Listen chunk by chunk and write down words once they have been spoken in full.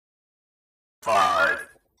5,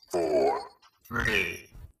 4, 3,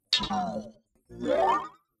 2, 1,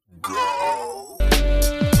 go.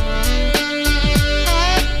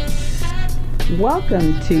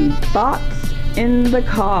 Welcome to Thoughts in the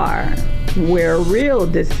Car, where real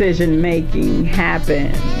decision making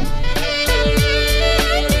happens.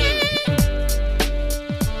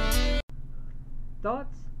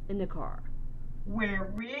 Thoughts in the Car,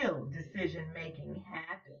 where real decision making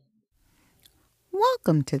happens.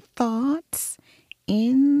 Welcome to Thoughts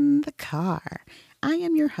in the Car. I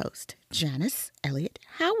am your host, Janice Elliott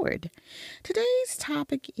Howard. Today's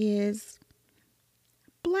topic is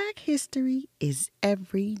Black History is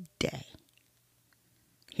Every Day.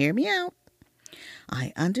 Hear me out.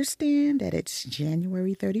 I understand that it's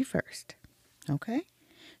January 31st, okay?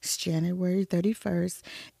 It's January 31st.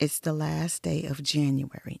 It's the last day of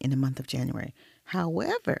January, in the month of January.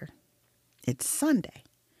 However, it's Sunday.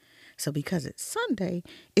 So because it's Sunday,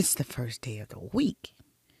 it's the first day of the week.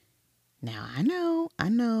 Now, I know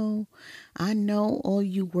all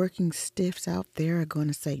you working stiffs out there are going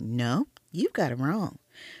to say, no, you've got it wrong.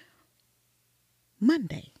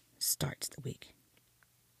 Monday starts the week.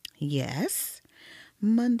 Yes,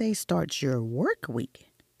 Monday starts your work week,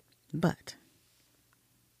 but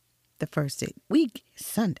the first week is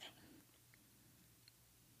Sunday.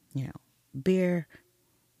 Bear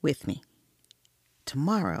with me.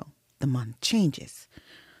 Tomorrow, the month changes,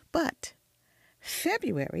 but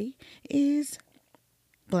February is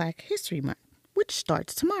Black History Month, which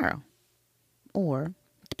starts tomorrow, or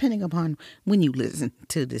depending upon when you listen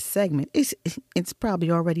to this segment, it's probably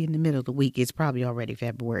already in the middle of the week. It's probably already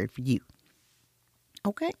February for you.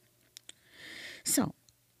 Okay? So,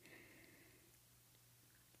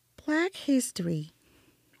 Black history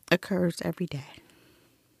occurs every day.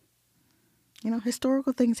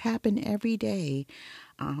 Historical things happen every day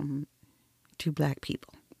to Black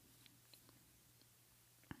people.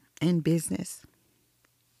 In business,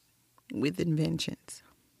 with inventions,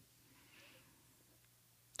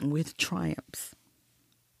 with triumphs.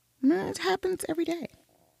 It happens every day.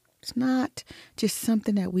 It's not just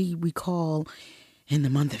something that we recall in the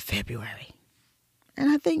month of February. And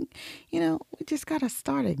I think, we just got to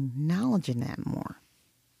start acknowledging that more.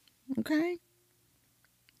 Okay?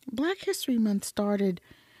 Black History Month started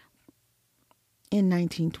in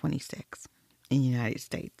 1926 in the United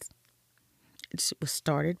States. It was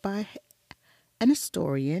started by an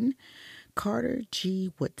historian, Carter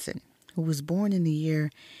G. Woodson, who was born in the year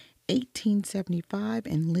 1875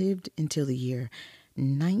 and lived until the year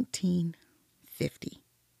 1950.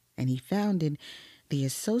 And he founded the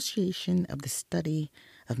Association of the Study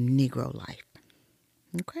of Negro Life.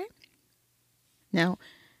 Okay? Now,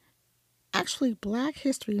 actually, Black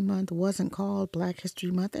History Month wasn't called Black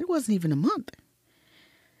History Month. It wasn't even a month.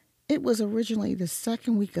 It was originally the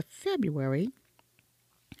second week of February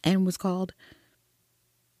and was called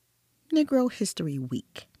Negro History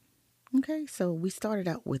Week. Okay, so we started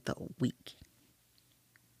out with a week.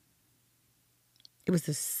 It was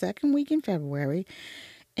the second week in February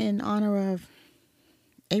in honor of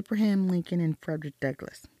Abraham Lincoln and Frederick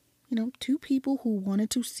Douglass. Two people who wanted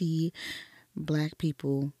to see Black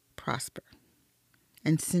people prosper.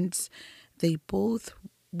 And since they both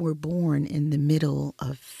were born in the middle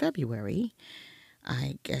of February,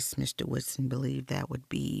 I guess Mr. Woodson believed that would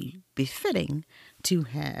be befitting to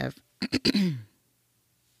have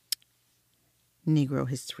Negro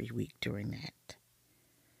History Week during that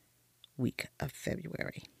week of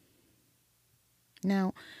February.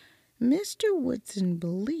 Now, Mr. Woodson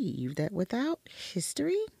believed that without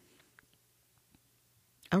history,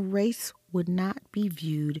 a race would not be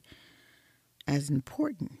viewed as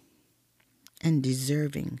important and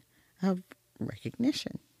deserving of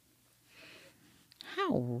recognition.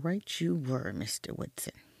 How right you were, Mr.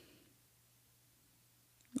 Woodson.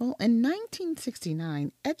 Well, in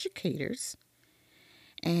 1969, educators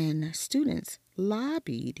and students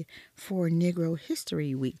lobbied for Negro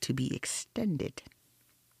History Week to be extended.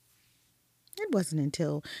 It wasn't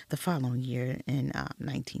until the following year, in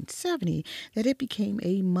 1970, that it became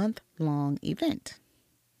a month-long event.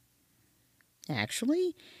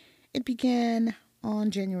 Actually, it began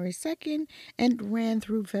on January 2nd and ran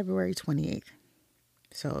through February 28th.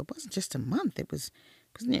 So it wasn't just a month, it was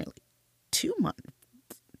nearly 2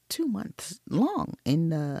 months long in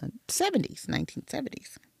the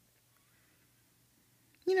 1970s.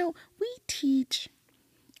 We teach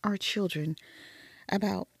our children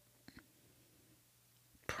about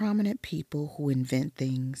prominent people who invent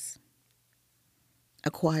things,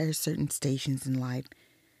 acquire certain stations in life,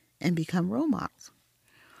 and become role models.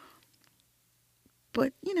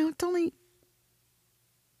 But, it's only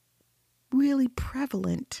really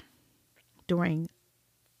prevalent during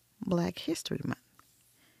Black History Month.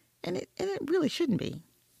 And it really shouldn't be.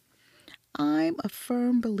 I'm a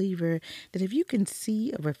firm believer that if you can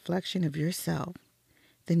see a reflection of yourself,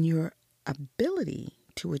 then your ability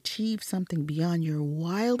to achieve something beyond your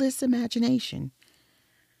wildest imagination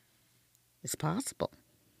is possible.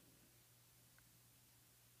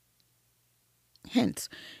 Hence,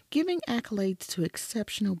 giving accolades to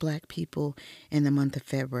exceptional Black people in the month of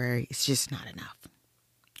February is just not enough.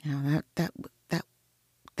 You know,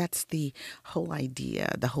 that's the whole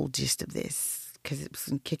idea, the whole gist of this, because it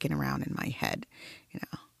was kicking around in my head. You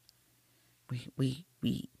know, we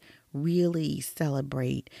really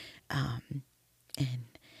celebrate and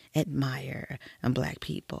admire Black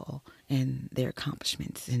people and their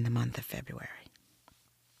accomplishments in the month of February.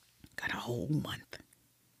 Got a whole month.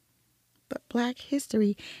 But Black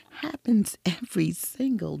history happens every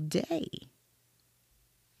single day.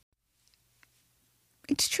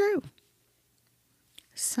 It's true.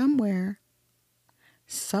 Somewhere,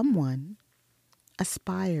 someone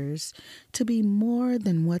aspires to be more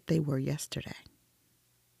than what they were yesterday.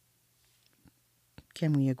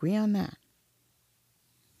 Can we agree on that?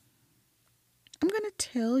 I'm going to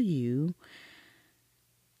tell you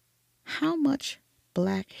how much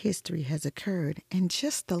Black history has occurred in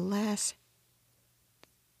just the last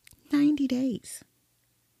 90 days.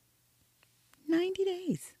 90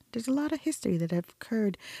 days. There's a lot of history that have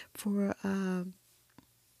occurred for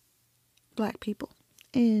Black people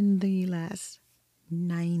in the last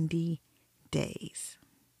 90 days.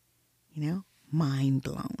 You know, mind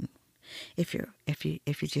blown. If you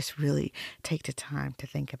just really take the time to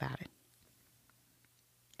think about it.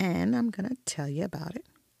 And I'm going to tell you about it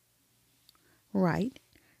right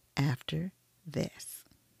after this.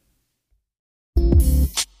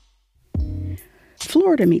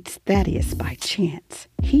 Florida meets Thaddeus by chance.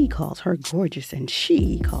 He calls her gorgeous and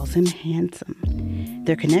she calls him handsome.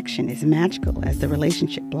 Their connection is magical as the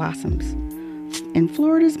relationship blossoms. In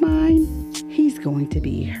Florida's mind, he's going to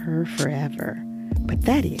be her forever. But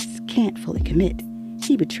Thaddeus can't fully commit.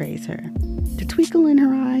 He betrays her. The twinkle in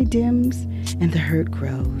her eye dims and the hurt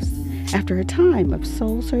grows. After a time of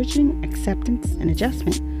soul-searching, acceptance, and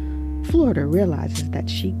adjustment, Florida realizes that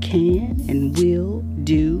she can and will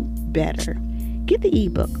do better. Get the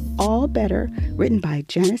ebook, All Better, written by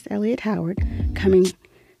Janice Elliott Howard, coming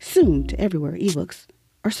soon to everywhere ebooks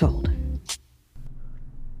are sold.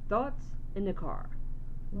 Thoughts in the Car,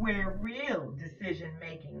 where real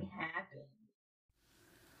decision-making happens.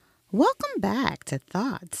 Welcome back to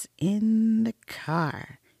Thoughts in the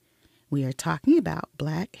Car. We are talking about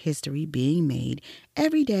Black history being made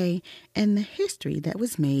every day and the history that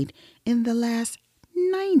was made in the last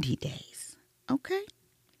 90 days. Okay?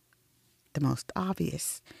 The most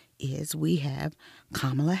obvious is we have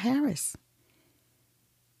Kamala Harris,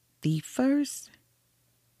 the first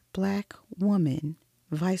Black woman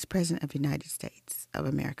Vice President of the United States of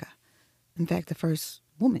America. In fact, the first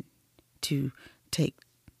woman to take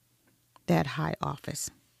that high office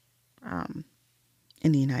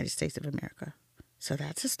in the United States of America. So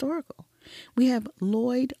that's historical. We have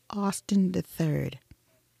Lloyd Austin III,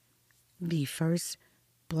 the first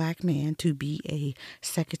Black man to be a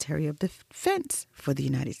Secretary of Defense for the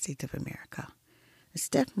United States of America. It's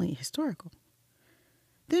definitely historical.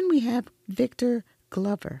 Then we have Victor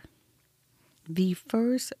Glover, the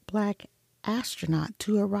first Black astronaut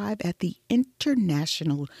to arrive at the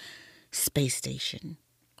International Space Station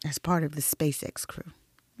as part of the SpaceX crew.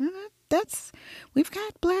 We've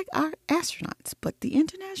got Black astronauts, but the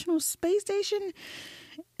International Space Station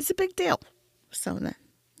is a big deal. So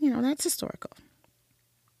that's historical.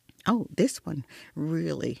 Oh, this one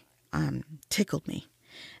really tickled me.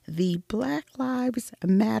 The Black Lives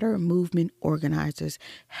Matter movement organizers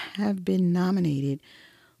have been nominated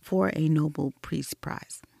for a Nobel Peace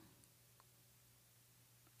Prize.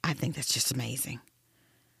 I think that's just amazing.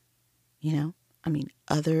 You know, I mean,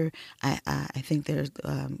 I think there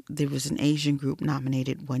was an Asian group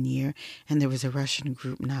nominated one year, and there was a Russian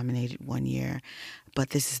group nominated one year,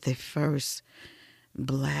 but this is the first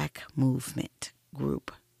Black movement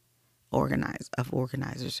group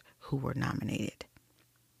organizers who were nominated.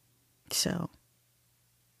 So,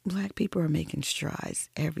 Black people are making strides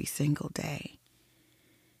every single day.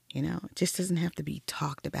 You know, it just doesn't have to be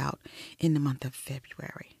talked about in the month of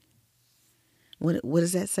February. What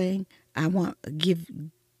is that saying? I want give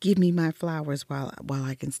me my flowers while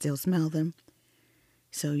I can still smell them.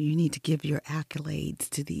 So you need to give your accolades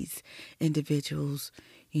to these individuals,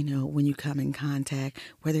 you know, when you come in contact,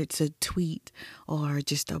 whether it's a tweet or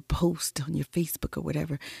just a post on your Facebook or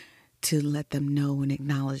whatever, to let them know and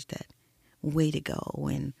acknowledge that, way to go,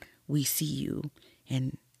 and we see you,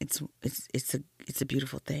 and it's a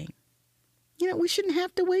beautiful thing. You know, we shouldn't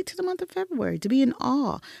have to wait till the month of February to be in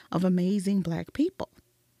awe of amazing Black people.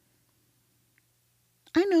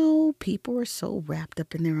 I know people are so wrapped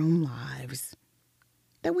up in their own lives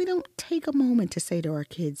that we don't take a moment to say to our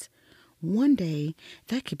kids, one day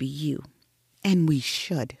that could be you. And we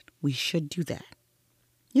should. We should do that.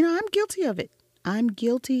 You know, I'm guilty of it. I'm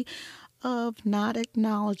guilty of not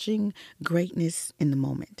acknowledging greatness in the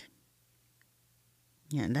moment.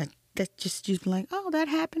 Yeah, that's just you like, oh, that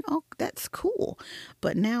happened. Oh, that's cool.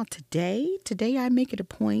 But now today I make it a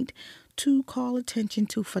point to call attention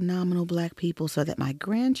to phenomenal Black people so that my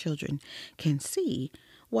grandchildren can see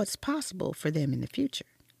what's possible for them in the future.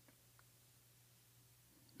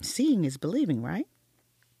 Seeing is believing, right?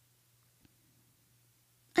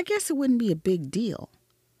 I guess it wouldn't be a big deal,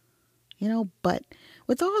 you know, but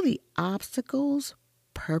with all the obstacles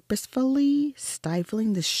purposefully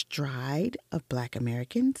stifling the stride of Black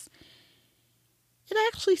Americans, it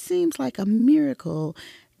actually seems like a miracle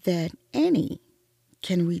that any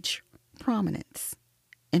can reach prominence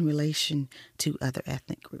in relation to other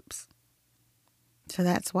ethnic groups. So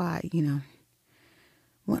that's why, you know,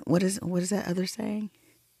 what is that other saying?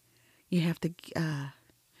 You have to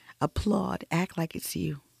applaud, act like it's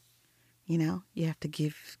you. You know, you have to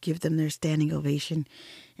give them their standing ovation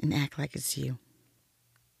and act like it's you.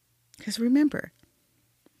 Because remember,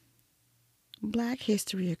 Black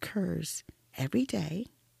history occurs every day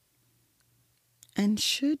and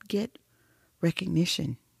should get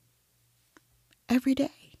recognition every day.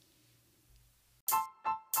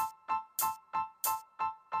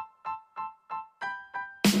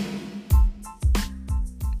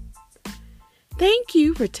 Thank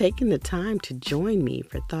you for taking the time to join me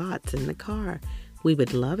for Thoughts in the Car. We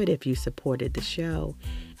would love it if you supported the show.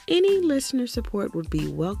 Any listener support would be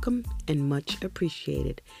welcome and much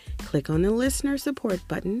appreciated. Click on the listener support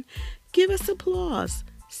button, give us applause,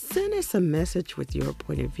 send us a message with your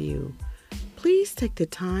point of view. Please take the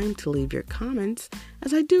time to leave your comments,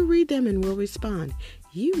 as I do read them and will respond.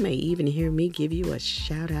 You may even hear me give you a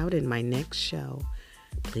shout out in my next show.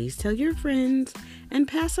 Please tell your friends and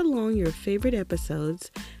pass along your favorite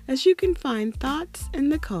episodes, as you can find Thoughts in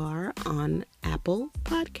the Car on Apple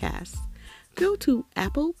Podcasts. Go to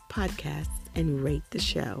Apple Podcasts and rate the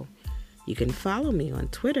show. You can follow me on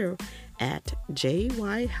Twitter at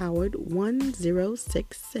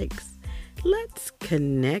JYHoward1066. Let's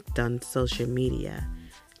connect on social media.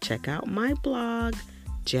 Check out my blog,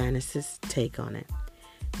 Janice's Take on It.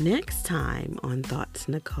 Next time on Thoughts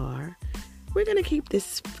in the Car, we're going to keep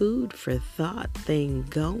this food for thought thing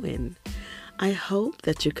going. I hope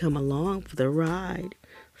that you come along for the ride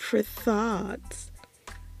for thoughts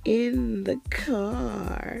in the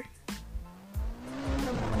car.